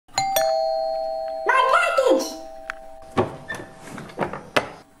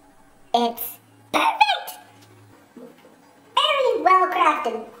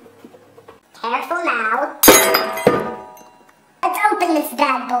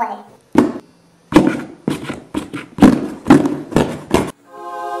away.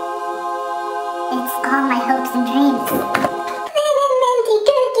 It's all my hopes and dreams. Thin and minty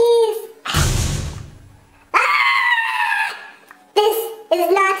cookies! Ah! This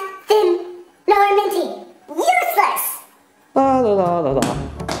is not thin nor minty. Useless! La la la la la.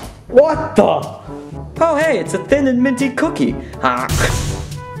 What the? Oh hey, it's a thin and minty cookie. Ah.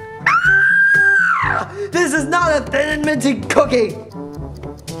 This is not a thin and minty cookie!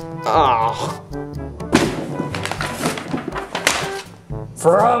 Ah.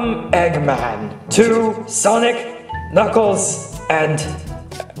 From Eggman to Sonic, Knuckles, and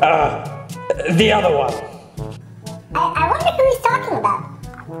the other one. I wonder who he's talking about.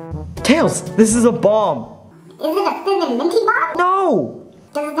 Tails, this is a bomb. Is it a thin and minty bomb? No!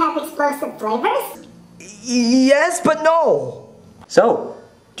 Does it have explosive flavors? Yes, but no. So,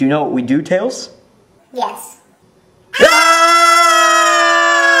 do you know what we do, Tails? Yes.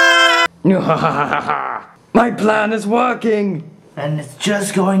 My plan is working. And it's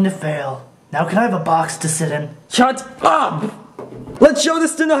just going to fail. Now can I have a box to sit in? Shut up! Let's show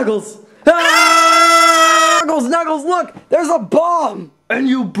this to Knuckles. Knuckles, look! There's a bomb! And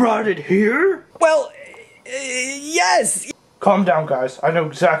you brought it here? Well, yes! Calm down, guys. I know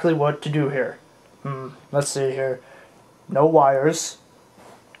exactly what to do here. Let's see here. No wires,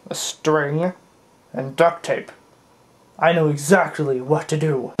 a string, and duct tape. I know exactly what to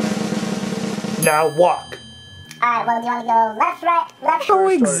do. Now walk. Alright, well, do you want to go left, right, left? How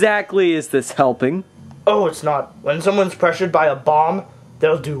exactly is this helping? Oh, it's not. When someone's pressured by a bomb,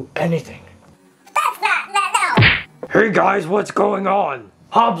 they'll do anything. That's not, no! Hey guys, what's going on?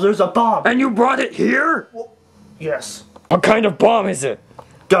 Hobbs, there's a bomb. And you brought it here? Yes. What kind of bomb is it?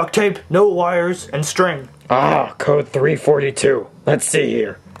 Duct tape, no wires, and string. Ah, code 342. Let's see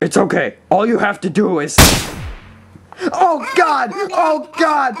here. It's okay. All you have to do is... Oh God! Oh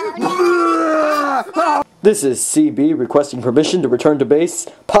God! This is CB requesting permission to return to base.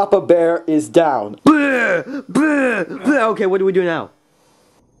 Papa Bear is down. Okay, what do we do now?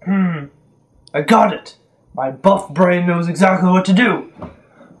 I got it. My buff brain knows exactly what to do.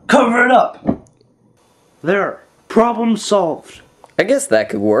 Cover it up. There. Problem solved. I guess that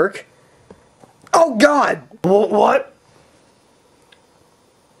could work. Oh God! What?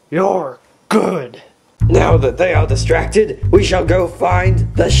 You're good. Now that they are distracted, we shall go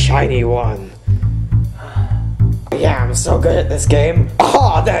find the shiny one. Yeah, I'm so good at this game.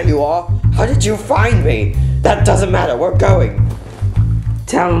 Ah, there you are. How did you find me? That doesn't matter, we're going.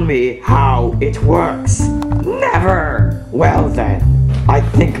 Tell me how it works. Never! Well then, I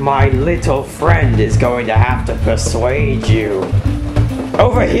think my little friend is going to have to persuade you.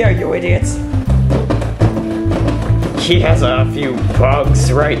 Over here, you idiots! He has a few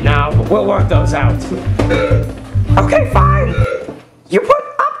bugs right now, but we'll work those out. Okay, fine! You put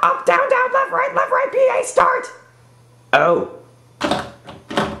up, down, left, right, PA, start! Oh.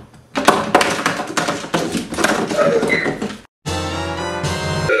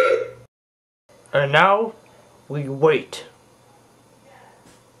 And now, we wait.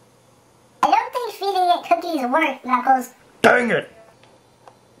 I don't think feeding it cookies work, Knuckles. Dang it!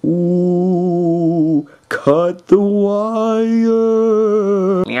 Ooh, cut the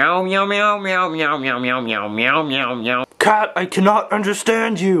wire. Meow, meow, meow, meow, meow, meow, meow, meow, meow, meow, meow. Cat, I cannot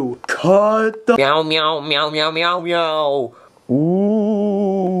understand you. Cut the meow, meow, meow, meow, meow, meow.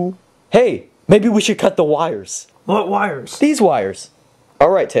 Ooh. Hey, maybe we should cut the wires. What wires? These wires. All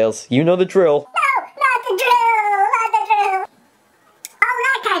right, Tails, you know the drill. No, not the drill, not the drill. Oh,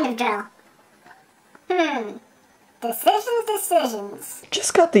 that kind of drill. Decisions.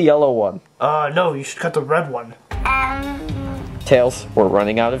 Just cut the yellow one. No, you should cut the red one. Tails, we're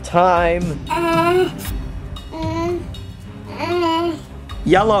running out of time.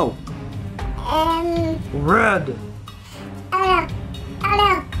 Yellow. Red.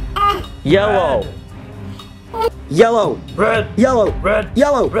 Yellow. Yellow. Red. Yellow. Red.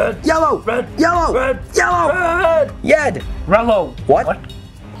 Yellow. Red. Yellow. Red. Yellow. Red. Yellow. Red. Yed. Rello. What?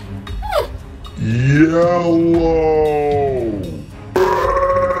 Yellow.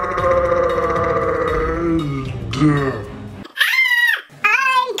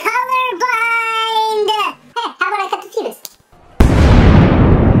 I'm colorblind. Hey, how about I cut the fetus?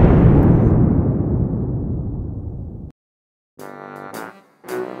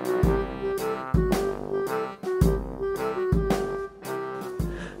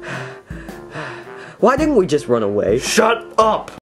 Why didn't we just run away? Shut up.